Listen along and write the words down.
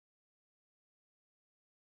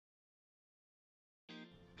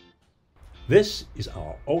This is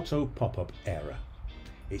our auto pop-up era.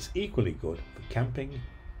 It's equally good for camping,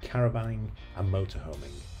 caravanning and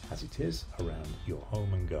motorhoming as it is around your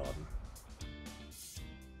home and garden.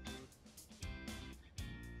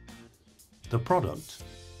 The product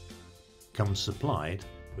comes supplied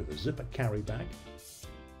with a zipper carry bag,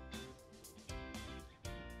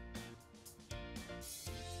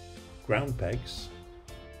 ground pegs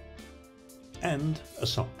and a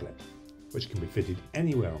sock clip, which can be fitted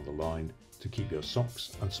anywhere on the line to keep your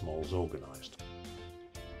socks and smalls organised.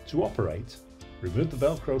 To operate, remove the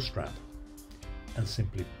Velcro strap and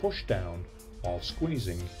simply push down while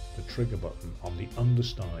squeezing the trigger button on the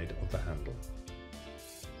underside of the handle.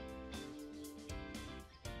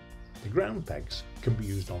 The ground pegs can be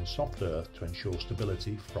used on soft earth to ensure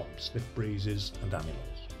stability from stiff breezes and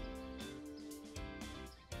animals.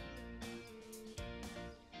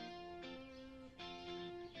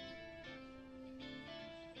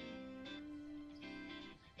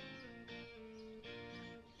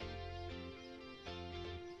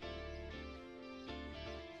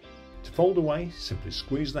 To fold away, simply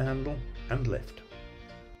squeeze the handle and lift.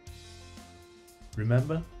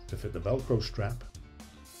 Remember to fit the Velcro strap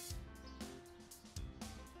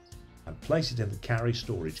and place it in the carry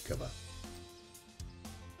storage cover.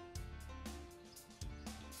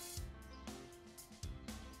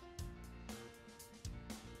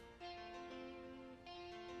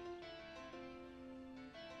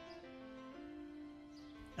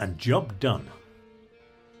 And job done!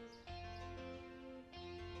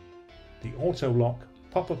 The Auto Lock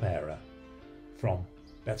Pop-Up Era from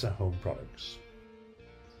Better Home Products.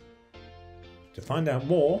 To find out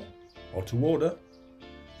more or to order,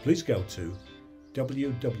 please go to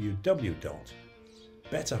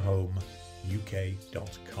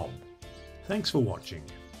www.betterhomeuk.com. Thanks for watching.